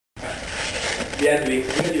we are doing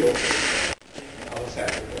really okay in our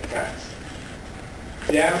saturated fats.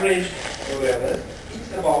 The average, however,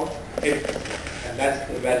 is about 8%, and that's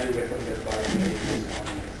the value recommended by the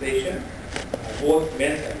organization. Both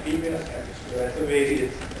men and females, and there's a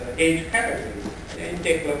various age categories. The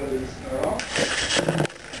intake level is around,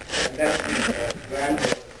 and that's the gram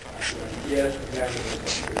years of gram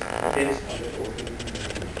based on the total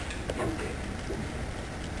intake.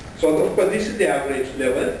 So of course, this is the average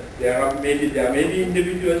level. There may be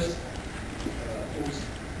individuals whose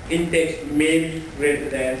intakes may be greater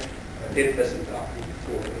than 10% of the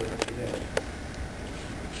total level.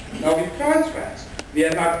 Now with trans fats, we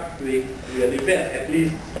are not doing really well, at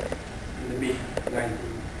least in the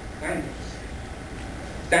mid-1990s.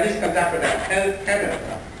 Studies conducted at Health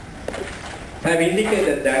Canada have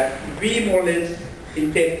indicated that we more or less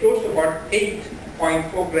intake close to about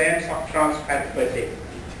 8.4 grams of trans fat per day.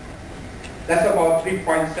 That's about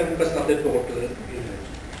 3.7% of the total energy.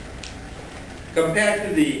 Compared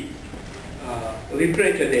to the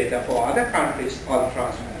literature data for other countries on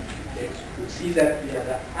trans fat, you see that we are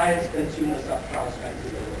the highest consumers of trans fat in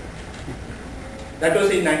the world. That was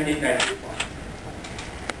in 1995.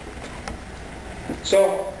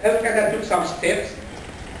 So Health Canada took some steps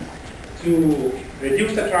to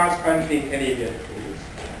reduce the trans fat in Canadian foods.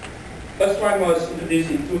 First one was introduced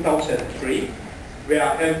in 2003,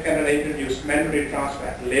 where Health Canada introduced mandatory trans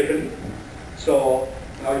fat labeling. So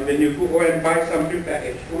now when you go and buy some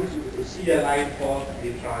prepackaged foods, you will see a line for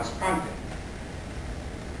the trans content.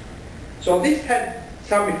 So this had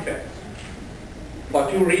some effect for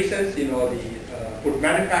two reasons. The food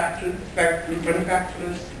manufacturers,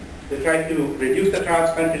 they tried to reduce the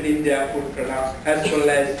trans content in their food products, as well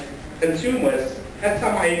as consumers had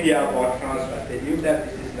some idea about trans fat. They knew that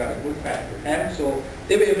this is not a good fat to have, so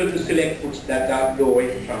they were able to select foods that are low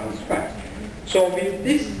in trans fat. So with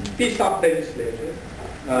this piece of legislation,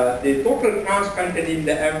 the total trans content in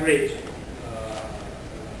the average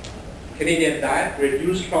Canadian diet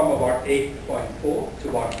reduced from about 8.4 to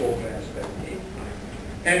about 4 grams per day.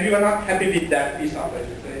 And we were not happy with that piece of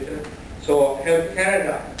legislation. So Health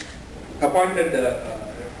Canada appointed the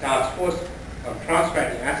task force on trans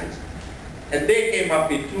fatty acids, and they came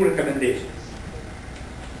up with two recommendations.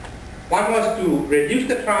 One was to reduce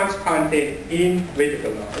the trans content in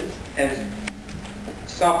vegetable oils and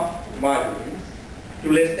some margarines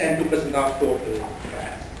to less than 2% of total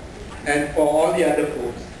fat. And for all the other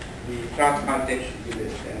foods, the trans content should be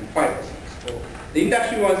less than 5%. So the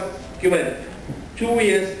industry was given 2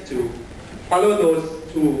 years to follow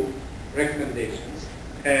those two recommendations,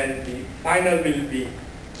 and the final will be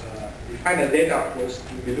the final data, of course,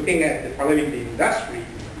 will be looking at following the industry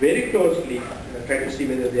very closely, trying to see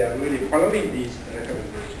whether they are really following these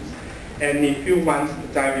recommendations. And in a few months'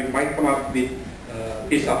 time, we might come up with a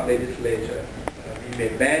piece of legislation. We may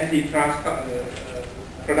ban the trans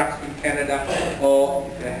products in Canada,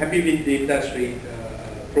 or if you're happy with the industry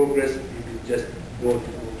progress, we will just go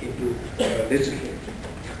into legislation.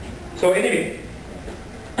 So anyway,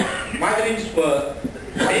 margarines were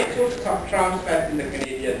the main sources of trans fat in the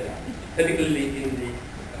Canadian diet, particularly in the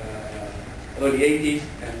early 80s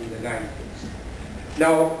and in the 90s.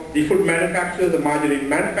 Now, the food manufacturers, the margarine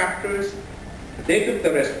manufacturers, they took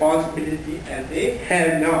the responsibility, and they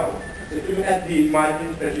have now, if you look at the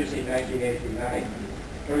margarines produced in 1989,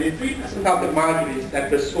 only 3% of the margarines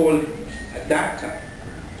that were sold at that time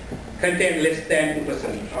contained less than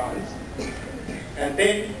 2% trans. And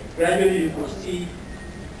then gradually you could see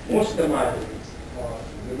most of the margarines, or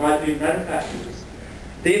the margarine manufacturers,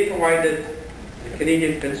 they provided the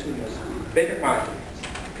Canadian consumers with better margarines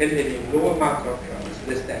containing lower marks of trans,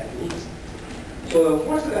 less than 2%. So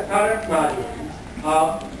most of the current margarines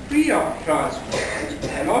are free of trans fats,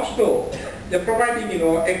 and also they're providing,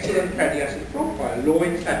 excellent fatty acid profile, low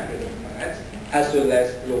in saturated fats, as well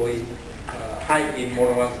as low in, high in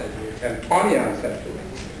monounsaturated and polyunsaturated.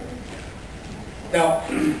 Now,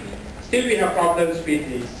 still we have problems with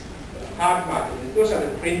these hard margarines. Those are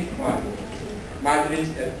the print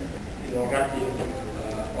margarines that, wrapped in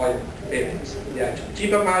oil papers. They are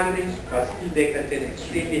cheaper margarines, but still they contain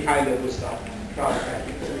extremely high levels of trans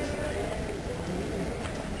fatty acids.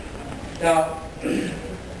 Now,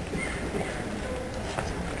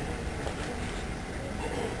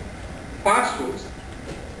 fast foods,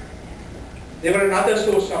 they were another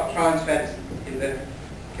source of trans fats in the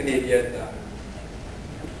Canadian diet,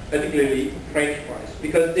 particularly French fries,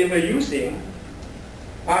 because they were using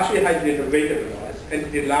partially hydrated vegetable oils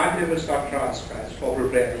and the large levels of trans fats for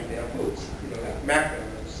preparing their foods, like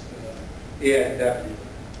McDonald's, A&W,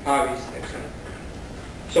 Harvey's, etc.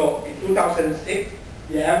 So in 2006,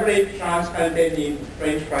 The average trans content in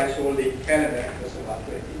French fries sold in Canada was about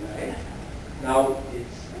 29. Now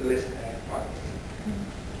it's less than 5.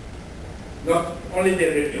 Not only they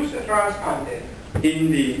reduce the trans content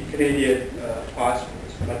in the Canadian fast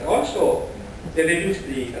foods, but also they reduce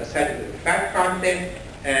the saturated fat content,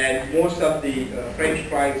 and most of the French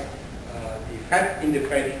fries, the fat in the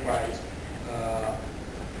French fries,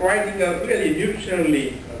 providing a really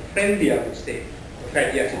nutritionally friendly, I would say,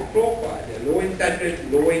 fatty acid profile. They're low in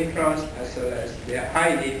saturated, low in trans, as well as they're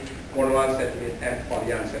high in monounsaturated and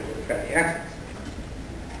polyunsaturated fatty acids.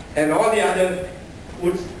 And all the other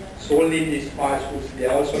foods sold in these fast foods,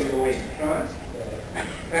 they're also low in trans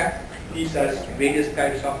fat. These are various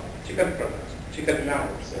types of chicken products, chicken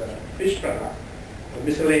nuggets, fish products,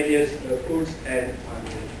 miscellaneous foods, and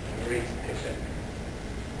margarines, etc.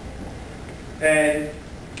 And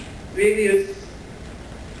various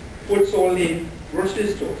foods sold in grocery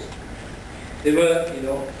stores. They were,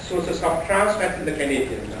 sources of trans fat in the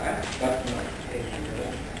Canadian diet, but not in you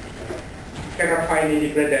cannot find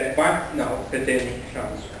any bread and bun now containing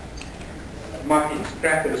trans fat. Muffins,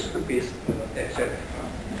 crackers, cookies, etc.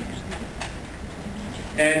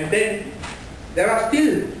 And then there are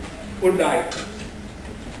still food items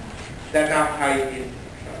that are high in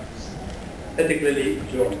trans, particularly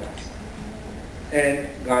donuts and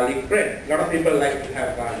garlic bread. A lot of people like to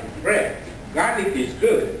have garlic bread. Garlic is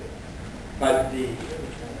good, but the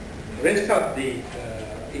rest of the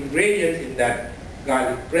ingredients in that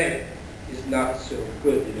garlic bread is not so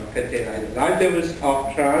good, contain either large levels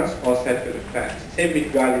of trans or saturated fats. Same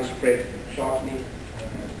with garlic spread, shortening,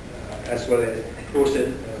 as well as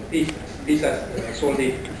frozen pizzas. Pizzas sold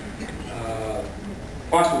in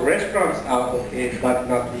fast food restaurants are okay, but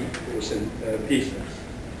not the frozen pizzas.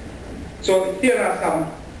 So here are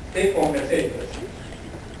some take-home messages.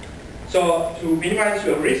 So to minimize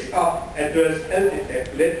your risk of adverse health effects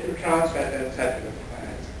related to trans fat and saturated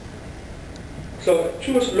fats, so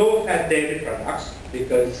choose low-fat dairy products,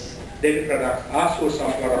 because dairy products are source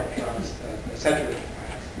of a lot of trans saturated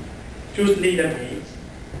fats. Choose leaner meats,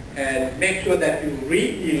 and make sure that you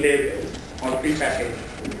read the labels on prepackaged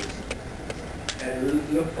foods,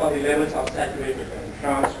 and look for the levels of saturated and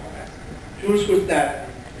trans fat. Choose foods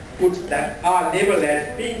that are labeled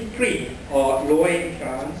as being free or low in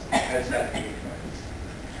trans and saturated fats.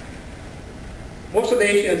 Most of the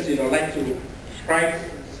Asians, like to fry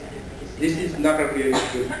foods. This is not a really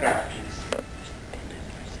good practice.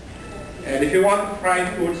 And if you want to fry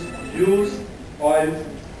foods, use oils,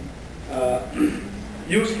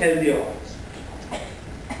 use healthy oils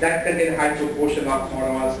that contain high proportion of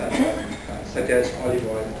monounsaturated such as olive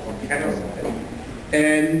oil or canola oil.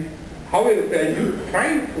 And however, when you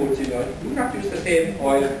fry foods, do not use the same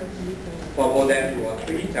oil for more than 2 or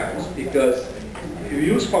 3 times, because if you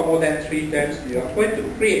use for more than 3 times, you are going to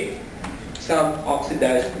create some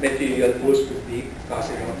oxidized material, which could be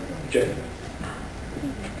carcinogenic.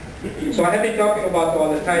 So I have been talking about all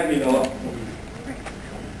the time,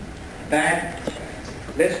 bad fats.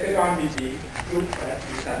 Let's get on with the good fats,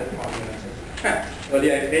 which are the polyunsaturated fats.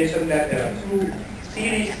 Earlier I mentioned that there are 2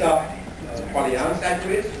 series of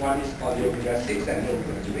polyunsaturates. One is called the omega-6 and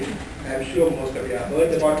omega-3. I'm sure most of you have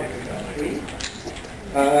heard about omega-3.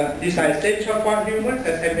 These are essential for humans,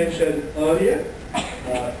 as I mentioned earlier.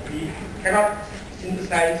 We cannot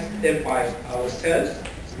synthesize them by ourselves.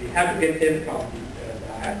 We have to get them from the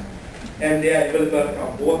diet. And they are available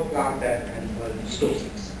from both plant and animal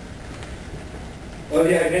sources.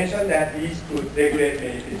 Earlier I mentioned that these could regulate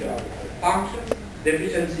many physiological functions.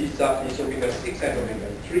 Deficiencies of these omega-6 and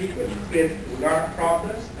omega-3 will create a lot of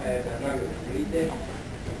problems, and I'm not going to read them.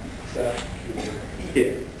 So,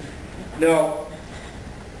 here. Now,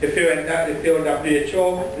 the WHO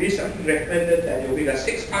recently recommended that the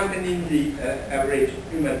omega-6 content in the average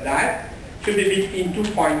human diet should be between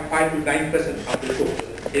 2.5 to 9% of the total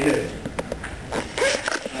energy.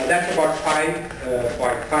 That's about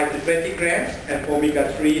 5.5 to 20 grams, and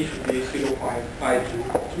omega-3 should be 0.5 to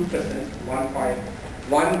 2%,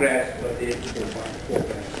 1.1 grams per day to 4.4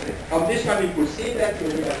 grams. From this one, we could see that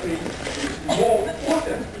omega-3 is more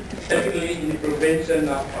important, particularly in the prevention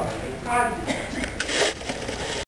of chronic heart disease.